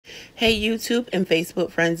Hey YouTube and Facebook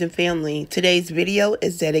friends and family. Today's video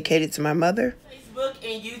is dedicated to my mother. Facebook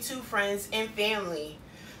and YouTube friends and family.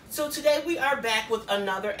 So today we are back with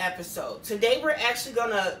another episode. Today we're actually going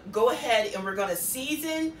to go ahead and we're going to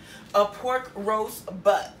season a pork roast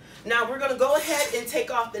butt. Now we're going to go ahead and take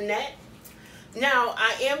off the neck. Now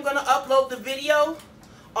I am going to upload the video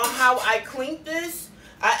on how I cleaned this.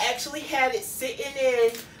 I actually had it sitting in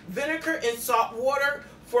vinegar and salt water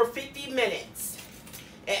for 50 minutes.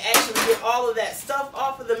 And actually get all of that stuff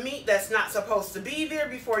off of the meat that's not supposed to be there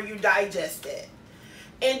before you digest it.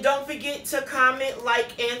 And don't forget to comment,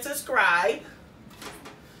 like, and subscribe,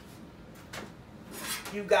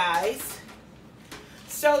 you guys.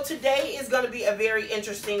 So today is going to be a very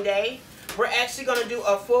interesting day. We're actually going to do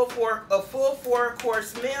a full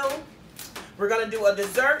four-course meal. We're going to do a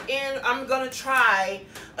dessert, and I'm going to try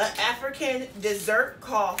an African dessert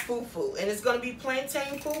called fufu. And it's going to be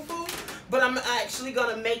plantain fufu, but I'm actually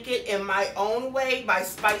going to make it in my own way by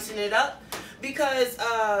spicing it up. Because,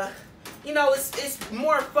 you know, it's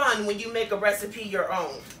more fun when you make a recipe your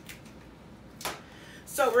own.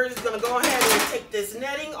 So we're just going to go ahead and take this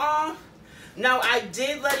netting off. Now, I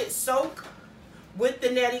did let it soak with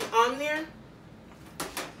the netting on there.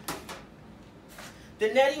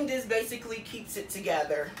 The netting just basically keeps it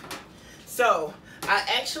together. So I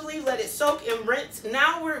actually let it soak and rinse.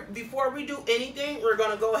 Now before we do anything, we're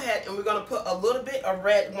gonna go ahead and we're gonna put a little bit of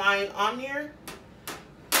red wine on here.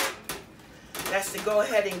 That's to go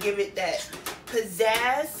ahead and give it that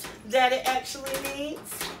pizzazz that it actually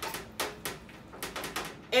needs.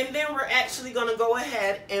 And then we're actually gonna go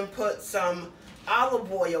ahead and put some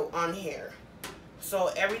olive oil on here. So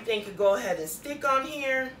everything could go ahead and stick on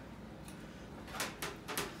here.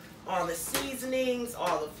 All the seasonings,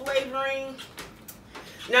 all the flavoring.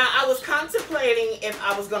 Now, I was contemplating if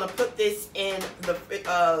I was going to put this in the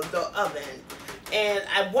oven. And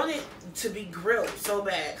I want it to be grilled so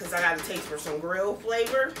bad because I got a taste for some grill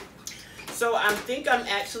flavor. So I think I'm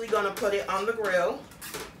actually going to put it on the grill.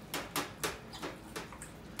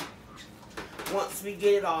 Once we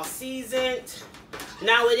get it all seasoned.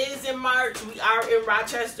 Now, it is in March. We are in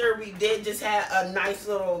Rochester. We did just have a nice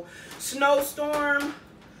little snowstorm.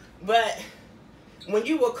 But when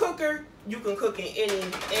you a cooker, you can cook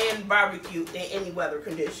in and barbecue in any weather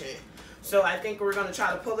condition. So I think we're going to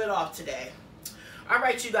try to pull it off today. All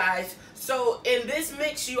right, you guys. So in this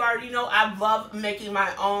mix, you already know I love making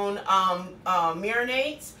my own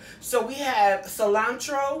marinades. So we have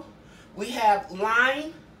cilantro, we have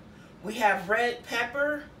lime, we have red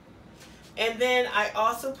pepper, and then I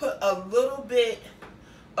also put a little bit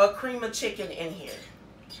of cream of chicken in here.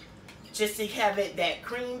 Just to have it that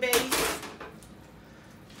cream base.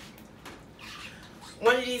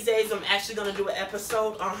 One of these days, I'm actually going to do an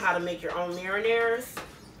episode on how to make your own marinades.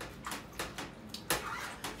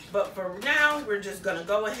 But for now, we're just going to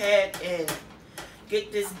go ahead and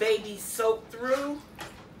get this baby soaked through.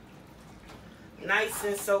 Nice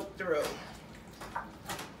and soaked through.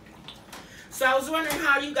 So I was wondering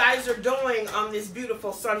how you guys are doing on this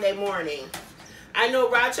beautiful Sunday morning. I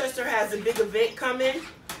know Rochester has a big event coming.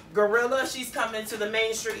 Gorilla, she's coming to the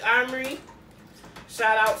Main Street Armory.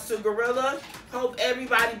 Shout out to Gorilla. Hope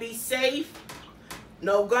everybody be safe.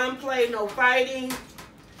 No gunplay, no fighting.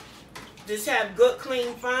 Just have good,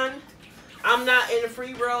 clean fun. I'm not in the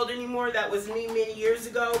free world anymore. That was me many years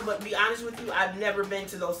ago. But to be honest with you, I've never been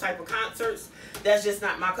to those type of concerts. That's just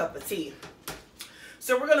not my cup of tea.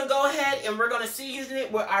 So we're going to go ahead and we're going to season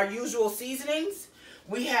it with our usual seasonings.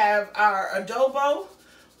 We have our adobo,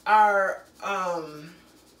 our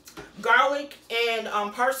garlic and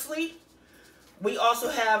parsley. We also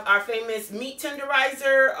have our famous meat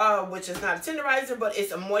tenderizer, which is not a tenderizer, but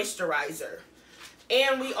it's a moisturizer.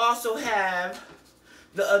 And we also have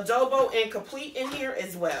the adobo and complete in here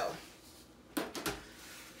as well.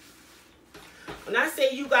 When I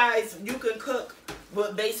say you guys, you can cook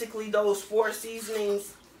with basically those 4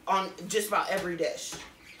 seasonings on just about every dish.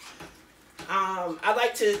 I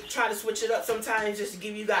like to try to switch it up sometimes just to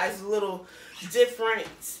give you guys a little different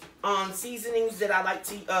seasonings that I like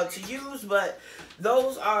to use, but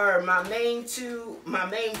those are my main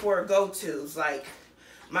 4 go-tos. Like,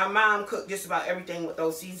 my mom cooked just about everything with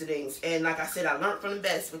those seasonings, and like I said, I learned from the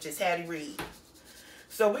best, which is Hattie Reed.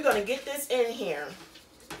 So we're going to get this in here.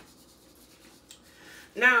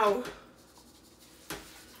 Now,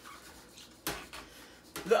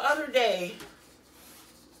 the other day,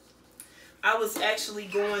 I was actually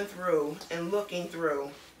going through and looking through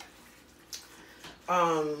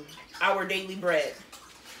Our Daily Bread.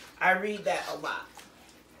 I read that a lot.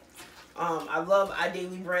 I love Our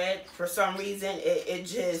Daily Bread. For some reason, it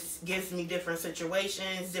just gives me different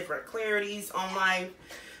situations, different clarities on life.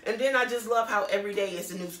 And then I just love how every day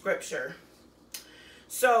is a new scripture.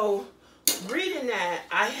 So reading that,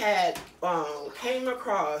 I had came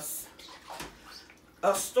across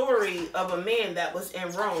a story of a man that was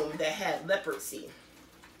in Rome that had leprosy.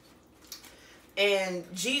 And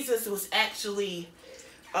Jesus was actually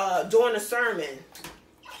doing a sermon.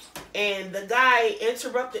 And the guy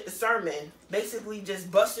interrupted the sermon, basically just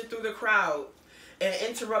busted through the crowd and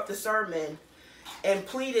interrupted the sermon and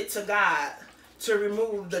pleaded to God to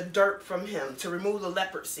remove the dirt from him, to remove the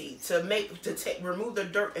leprosy, remove the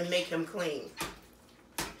dirt and make him clean.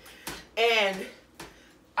 And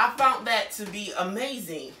I found that to be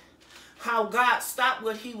amazing, how God stopped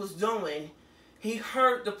what he was doing. He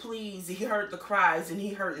heard the pleas, he heard the cries, and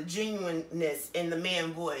he heard the genuineness in the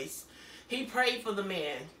man's voice. He prayed for the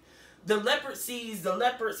man. The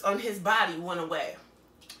lepers on his body went away.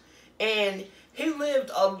 And he lived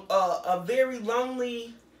a very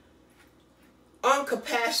lonely,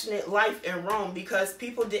 uncompassionate life in Rome because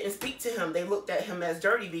people didn't speak to him. They looked at him as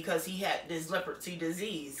dirty because he had this leprosy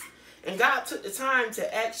disease. And God took the time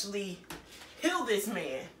to actually heal this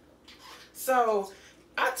man. So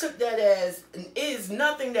I took that as it is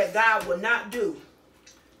nothing that God would not do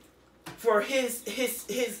for his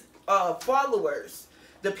followers,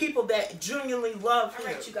 the people that genuinely love him.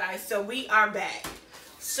 All right, you guys, so we are back.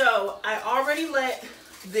 So I already let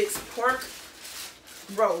this pork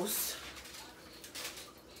roast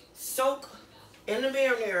soak in the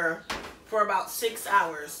marinara for about 6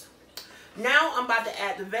 hours. Now I'm about to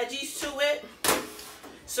add the veggies to it.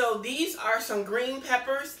 So these are some green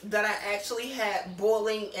peppers that I actually had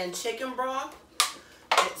boiling in chicken broth.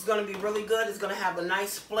 It's going to be really good. It's going to have a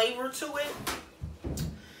nice flavor to it.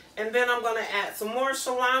 And then I'm going to add some more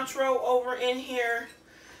cilantro over in here.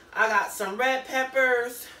 I got some red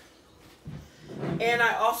peppers. And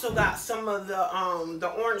I also got some of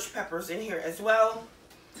the orange peppers in here as well.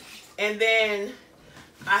 And then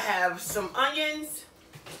I have some onions.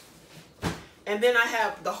 And then I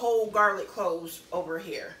have the whole garlic cloves over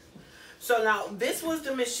here. So now this was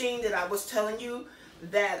the machine that I was telling you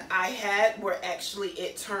that I had, where actually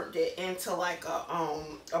it turned it into like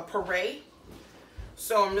a puree.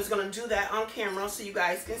 So I'm just going to do that on camera so you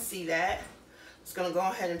guys can see that. Just going to go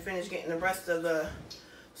ahead and finish getting the rest of the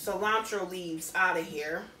cilantro leaves out of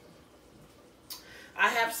here. I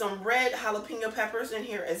have some red jalapeno peppers in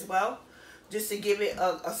here as well, just to give it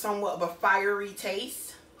a somewhat of a fiery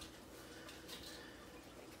taste.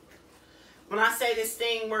 When I say this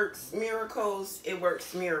thing works miracles, it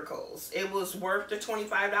works miracles. It was worth the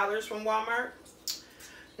 $25 from Walmart.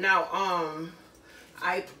 Now,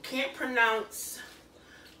 I can't pronounce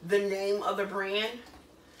the name of the brand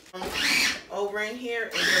over in here,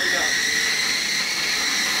 and there we go.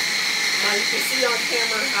 Now you can see on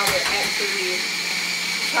camera how it actually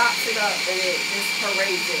chops it up and it just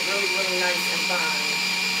purees it really, really nice and fine.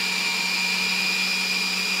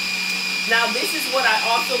 Now this is what I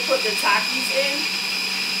also put the Takis in.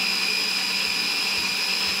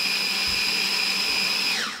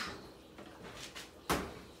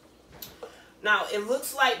 Now it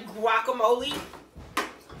looks like guacamole,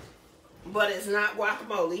 but it's not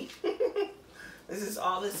guacamole. This is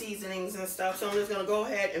all the seasonings and stuff. So I'm just going to go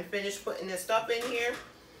ahead and finish putting this stuff in here.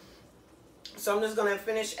 So I'm just going to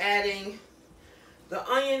finish adding the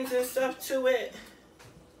onions and stuff to it,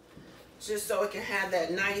 just so it can have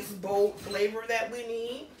that nice bold flavor that we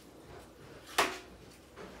need.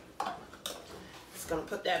 Just going to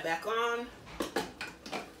put that back on.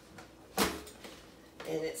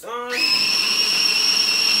 And it's on.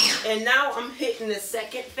 And now I'm hitting the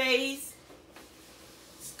second phase.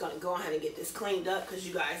 Just going to go ahead and get this cleaned up because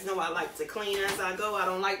you guys know I like to clean as I go. I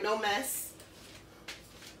don't like no mess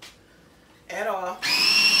at all.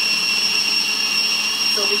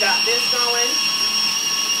 So we got this going.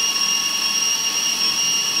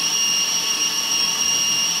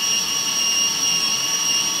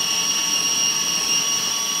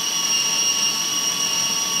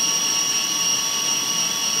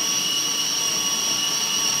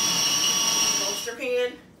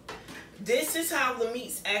 This is how the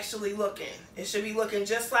meat's actually looking. It should be looking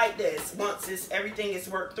just like this once everything is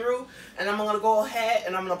worked through. And I'm going to go ahead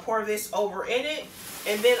and I'm going to pour this over in it.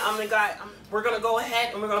 And then we're going to go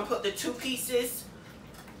ahead and we're going to put the 2 pieces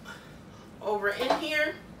over in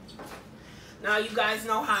here. Now you guys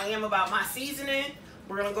know how I am about my seasoning.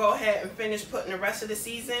 We're going to go ahead and finish putting the rest of the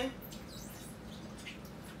season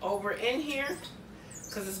over in here,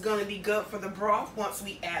 because it's going to be good for the broth once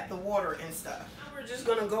we add the water and stuff. We're just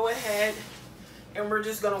going to go ahead and we're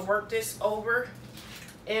just going to work this over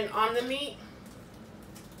and on the meat.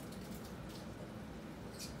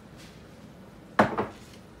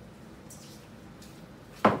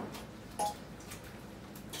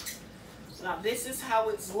 Now this is how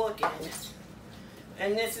it's looking.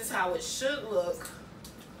 And this is how it should look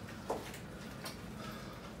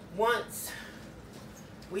once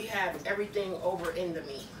we have everything over in the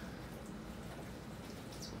meat.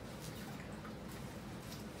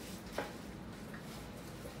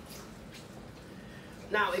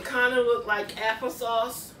 Now it kind of looked like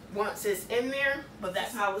applesauce once it's in there, but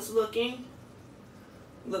that's how it's looking.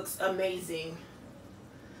 Looks amazing.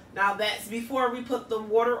 Now that's before we put the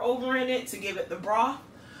water over in it to give it the broth.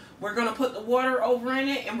 We're gonna put the water over in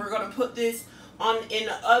it, and we're gonna put this in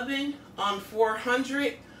the oven on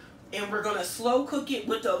 400, and we're gonna slow cook it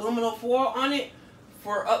with the aluminum foil on it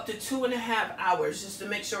for up to 2.5 hours, just to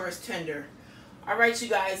make sure it's tender. All right, you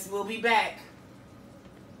guys, we'll be back.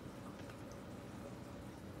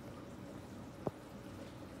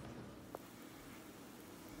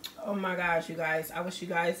 Oh my gosh, you guys, I wish you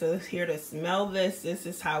guys was here to smell this. This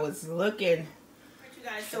is how it's looking. All right, you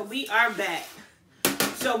guys, so we are back.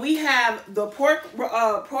 So we have the pork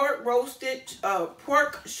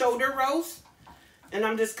shoulder roast, and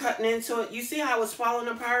I'm just cutting into it. You see how it's falling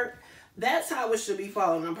apart? That's how it should be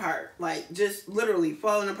falling apart. Like, just literally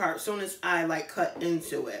falling apart as soon as I like cut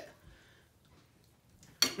into it.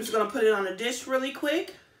 I'm just gonna put it on a dish really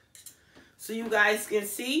quick so you guys can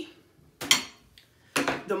see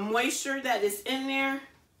the moisture that is in there.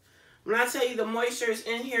 When I tell you the moisture is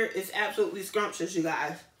in here, it's absolutely scrumptious, you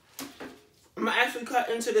guys. I'm gonna actually cut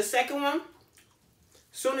into the second one.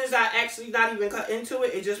 Soon as I actually not even cut into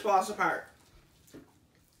it, it just falls apart.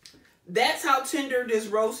 That's how tender this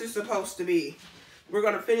roast is supposed to be. We're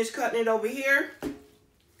gonna finish cutting it over here.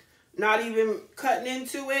 Not even cutting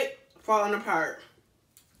into it, falling apart.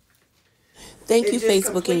 Thank you,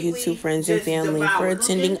 Facebook and YouTube friends and family, for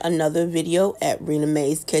attending another video at Rena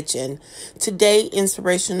Mae's Kitchen. Today,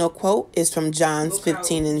 inspirational quote is from John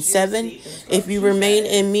 15:7. If you remain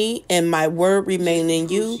in me and my word remain in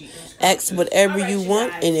you, ask whatever you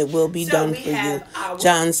want and it will be done for you.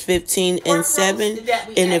 John 15:7.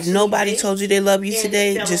 And if nobody told you they love you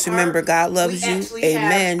today, just remember God loves you.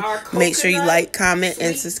 Amen. Make sure you like, comment,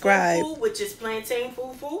 and subscribe. Which is plantain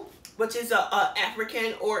fufu, which is a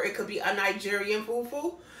African, or it could be a Nigerian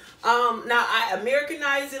fufu. Now I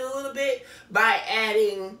Americanized it a little bit by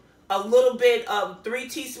adding a little bit of 3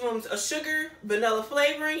 teaspoons of sugar, vanilla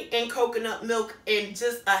flavoring, and coconut milk, and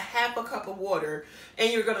just a half a cup of water.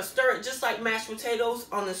 And you're gonna stir it just like mashed potatoes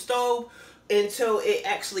on the stove until it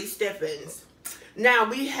actually stiffens. Now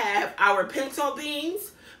we have our pinto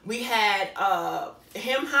beans. We had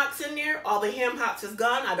ham hocks in there. All the ham hocks is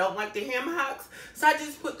gone. I don't like the ham hocks, so I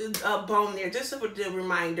just put the bone there just for the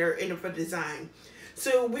reminder and for design.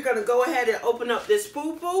 So we're gonna go ahead and open up this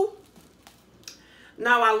fufu.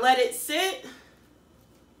 Now I let it sit.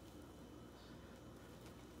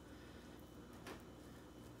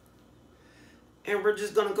 And we're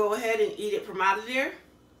just gonna go ahead and eat it from out of there.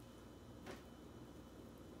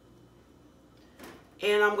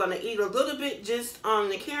 And I'm gonna eat a little bit just on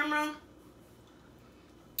the camera.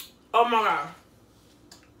 Oh my God.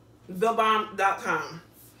 TheBomb.com.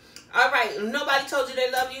 All right, nobody told you they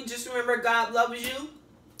love you. Just remember, God loves you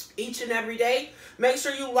each and every day. Make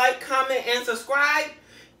sure you like, comment, and subscribe.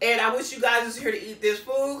 And I wish you guys was here to eat this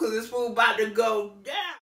food, because this food about to go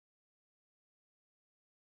down.